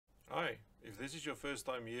Hi, if this is your first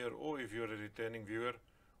time here or if you're a returning viewer,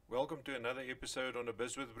 welcome to another episode on the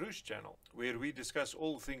Biz with Bruce channel, where we discuss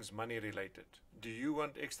all things money related. Do you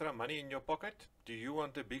want extra money in your pocket? Do you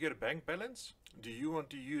want a bigger bank balance? Do you want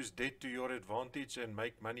to use debt to your advantage and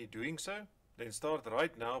make money doing so? Then start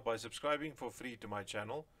right now by subscribing for free to my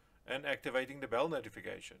channel and activating the bell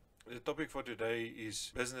notification. The topic for today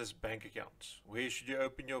is business bank accounts. Where should you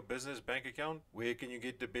open your business bank account? Where can you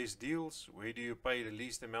get the best deals? Where do you pay the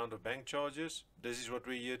least amount of bank charges? This is what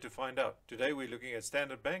we're here to find out. Today we're looking at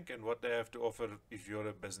Standard Bank and what they have to offer if you're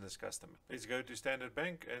a business customer. Let's go to Standard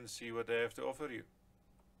Bank and see what they have to offer you.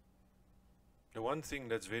 The one thing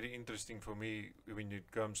that's very interesting for me when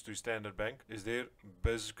it comes to Standard Bank is their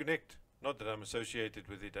Biz Connect. Not that I'm associated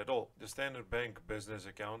with it at all. The Standard Bank business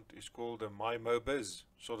account is called a MyMoBiz.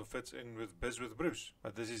 Sort of fits in with Biz with Bruce,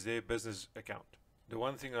 but this is their business account. The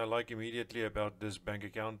one thing I like immediately about this bank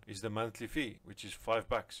account is the monthly fee, which is $5.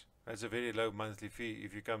 That's a very low monthly fee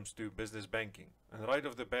if it comes to business banking. And right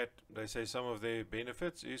off the bat, they say some of their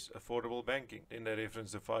benefits is affordable banking. Then they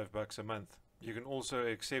reference the $5 a month. You can also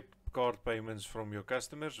accept card payments from your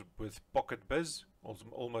customers with PocketBiz.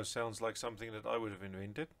 Almost sounds like something that I would have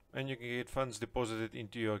invented. And you can get funds deposited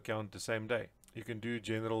into your account the same day. You can do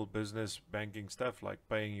general business banking stuff like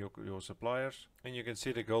paying your suppliers. And you can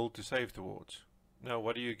set a goal to save towards. Now,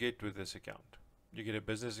 what do you get with this account? You get a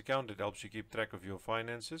business account that helps you keep track of your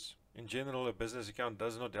finances. In general, a business account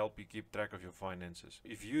does not help you keep track of your finances.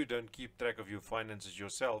 If you don't keep track of your finances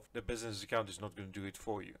yourself, the business account is not going to do it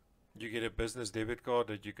for you. You get a business debit card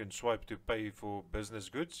that you can swipe to pay for business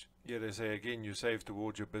goods. Here they say again you save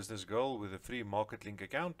towards your business goal with a free market link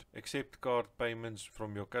account. Accept card payments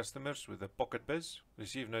from your customers with a PocketBiz.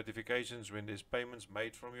 Receive notifications when there's payments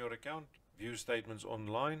made from your account. View statements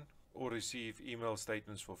online or receive email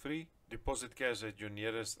statements for free. Deposit cash at your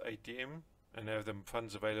nearest ATM and have the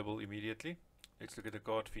funds available immediately. Let's look at the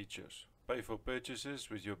card features. Pay for purchases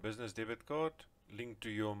with your business debit card. Link to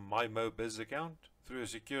your MyMoBiz account through a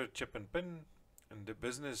secure chip and PIN, and the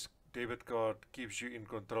business debit card keeps you in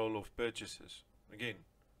control of purchases. Again,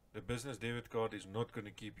 the business debit card is not going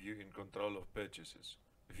to keep you in control of purchases.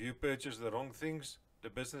 If you purchase the wrong things, the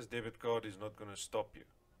business debit card is not going to stop you.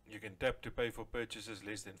 You can tap to pay for purchases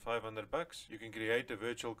less than $500. You can create a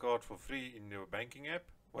virtual card for free in your banking app.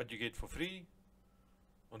 What you get for free?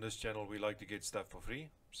 On this channel we like to get stuff for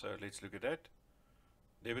free, so let's look at that.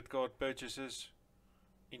 Debit card purchases,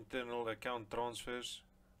 internal account transfers.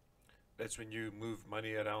 That's when you move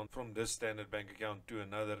money around from this Standard Bank account to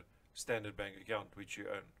another Standard Bank account which you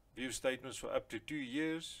own. View statements for up to 2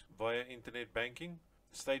 years via internet banking.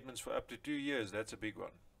 Statements for up to 2 years, that's a big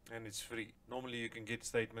one, and it's free. Normally you can get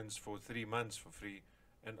statements for 3 months for free,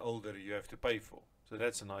 and older you have to pay for. So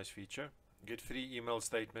that's a nice feature. Get free email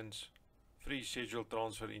statements. Free scheduled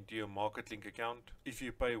transfer into your market link account. If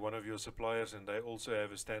you pay one of your suppliers and they also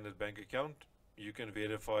have a Standard Bank account, you can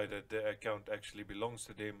verify that the account actually belongs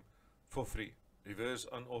to them for free. Reverse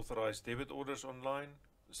unauthorized debit orders online.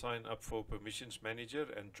 Sign up for permissions manager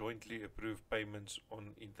and jointly approve payments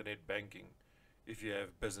on internet banking if you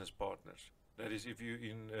have business partners. That is, if you're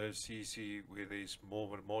in a CC where there's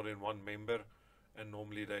more than one member and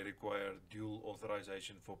normally they require dual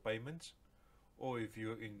authorization for payments. Or if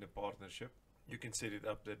you're in a partnership, you can set it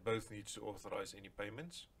up that both needs to authorize any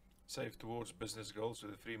payments. Save towards business goals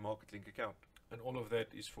with a free market link account. And all of that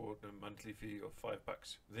is for the monthly fee of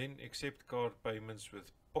 $5. Then accept card payments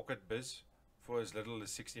with PocketBiz for as little as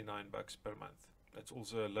 $69 per month. That's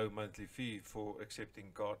also a low monthly fee for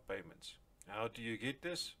accepting card payments. How do you get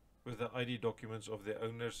this? With the ID documents of the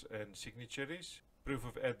owners and signatories. Proof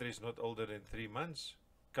of address not older than 3 months.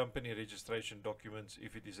 Company registration documents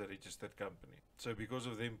if it is a registered company. So because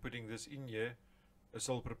of them putting this in here, a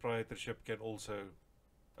sole proprietorship can also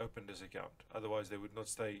open this account. Otherwise they would not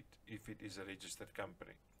state if it is a registered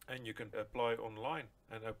company. And you can apply online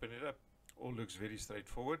and open it up. All looks very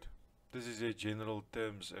straightforward. This is a general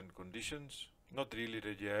terms and conditions. Not really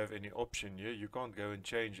that you have any option here. You can't go and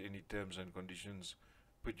change any terms and conditions,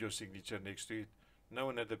 put your signature next to it. No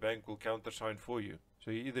one at the bank will countersign for you.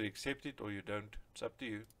 So you either accept it or you don't. It's up to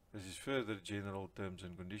you. This is further general terms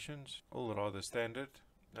and conditions. All rather standard.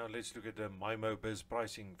 Now let's look at the MyMoBiz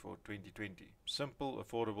pricing for 2020. Simple,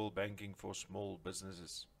 affordable banking for small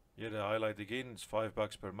businesses. Here the highlight again, it's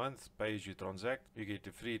 $5 per month. Pay as you transact. You get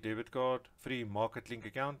a free debit card, free market link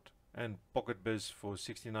account, and PocketBiz for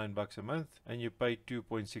 $69 a month, and you pay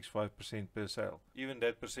 2.65% per sale. Even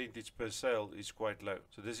that percentage per sale is quite low.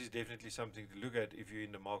 So this is definitely something to look at if you're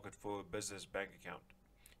in the market for a business bank account.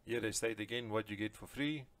 Here they state again what you get for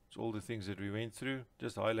free. It's all the things that we went through,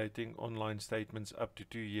 just highlighting online statements up to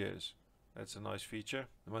 2 years. That's a nice feature.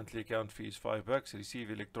 The monthly account fee is $5. Receive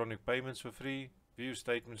electronic payments for free. View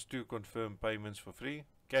statements to confirm payments for free.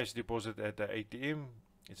 Cash deposit at the ATM.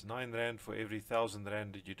 It's 9 Rand for every 1,000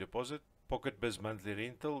 Rand that you deposit. PocketBiz monthly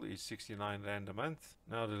rental is 69 Rand a month.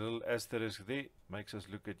 Now the little asterisk there makes us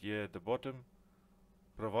look at here at the bottom.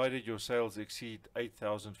 Provided your sales exceed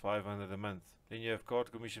 8,500 a month. Then you have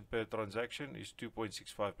card commission per transaction is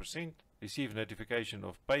 2.65%. Receive notification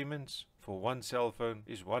of payments for one cell phone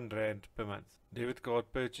is 1 Rand per month. Debit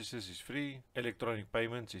card purchases is free. Electronic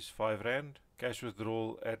payments is 5 Rand. Cash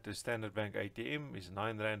withdrawal at the Standard Bank ATM is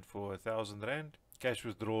 9 Rand for 1,000 Rand. Cash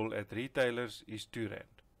withdrawal at retailers is 2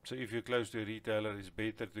 Rand. So if you're close to a retailer, it's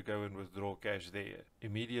better to go and withdraw cash there.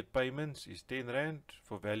 Immediate payments is 10 Rand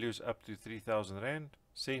for values up to 3,000 Rand.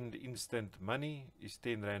 Send instant money is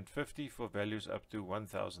 10 Rand 50 for values up to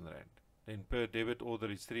 1,000 Rand. Then per debit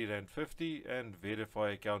order is 3 Rand 50 and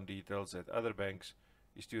verify account details at other banks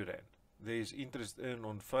is 2 Rand. There is interest earned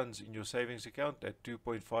on funds in your savings account at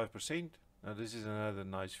 2.5%. Now this is another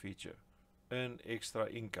nice feature. Earn extra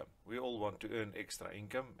income. We all want to earn extra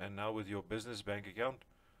income, and now with your business bank account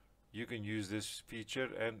you can use this feature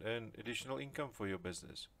and earn additional income for your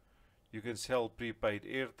business. You can sell prepaid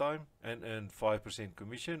airtime and earn 5%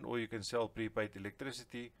 commission, or you can sell prepaid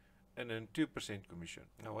electricity and earn 2% commission.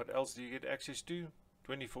 Now what else do you get access to?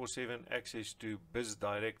 24/7 access to Biz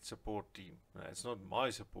Direct support team. Now, it's not my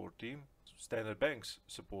support team, it's Standard Bank's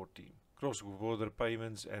support team. Cross-border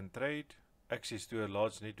payments and trade, access to a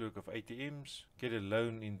large network of ATMs, get a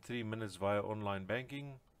loan in 3 minutes via online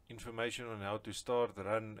banking, information on how to start,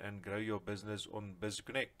 run and grow your business on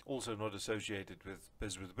BizConnect, also not associated with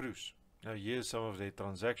Biz with Bruce. Now here's some of their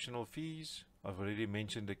transactional fees. I've already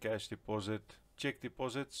mentioned the cash deposit. Check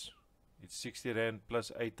deposits, it's 60 Rand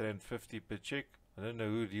plus 8 Rand 50 per check. I don't know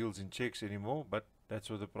who deals in checks anymore, but that's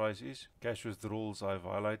what the price is. Cash withdrawals I've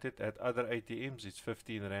highlighted. At other ATMs it's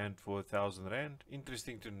 15 Rand for 1,000 Rand.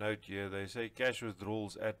 Interesting to note here, they say cash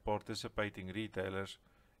withdrawals at participating retailers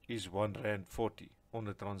is 1 Rand 40 on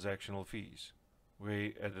the transactional fees.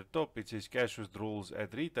 Where at the top it says cash withdrawals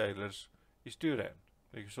at retailers is 2 Rand.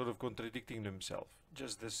 They're sort of contradicting themselves.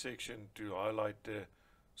 Just this section to highlight the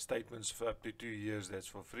statements for up to 2 years, that's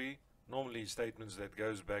for free. Normally statements that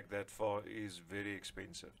goes back that far is very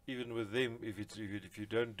expensive. Even with them, if you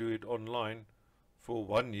don't do it online, for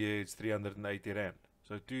 1 year it's 380 Rand.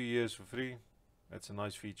 So 2 years for free, that's a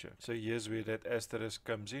nice feature. So here's where that asterisk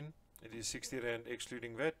comes in. It is 60 Rand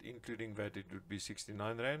excluding VAT, including VAT it would be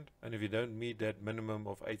 69 Rand. And if you don't meet that minimum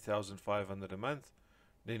of 8,500 a month,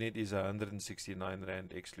 then it is 169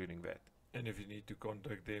 Rand excluding VAT. And if you need to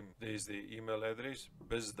contact them, there's their email address,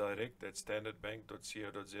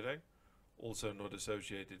 bizdirect@standardbank.co.za, also not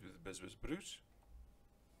associated with Biz with Bruce.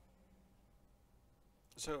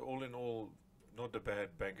 So all in all, not a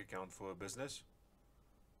bad bank account for a business.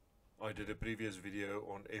 I did a previous video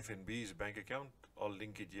on FNB's bank account, I'll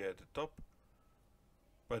link it here at the top.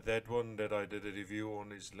 But that one that I did a review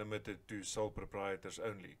on is limited to sole proprietors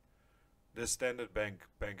only. This Standard Bank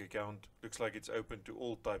account looks like it's open to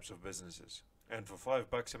all types of businesses. And for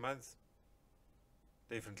 $5 a month,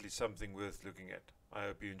 definitely something worth looking at. I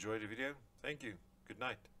hope you enjoyed the video. Thank you. Good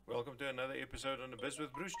night. Welcome to another episode on the Biz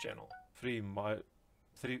with Bruce channel. Free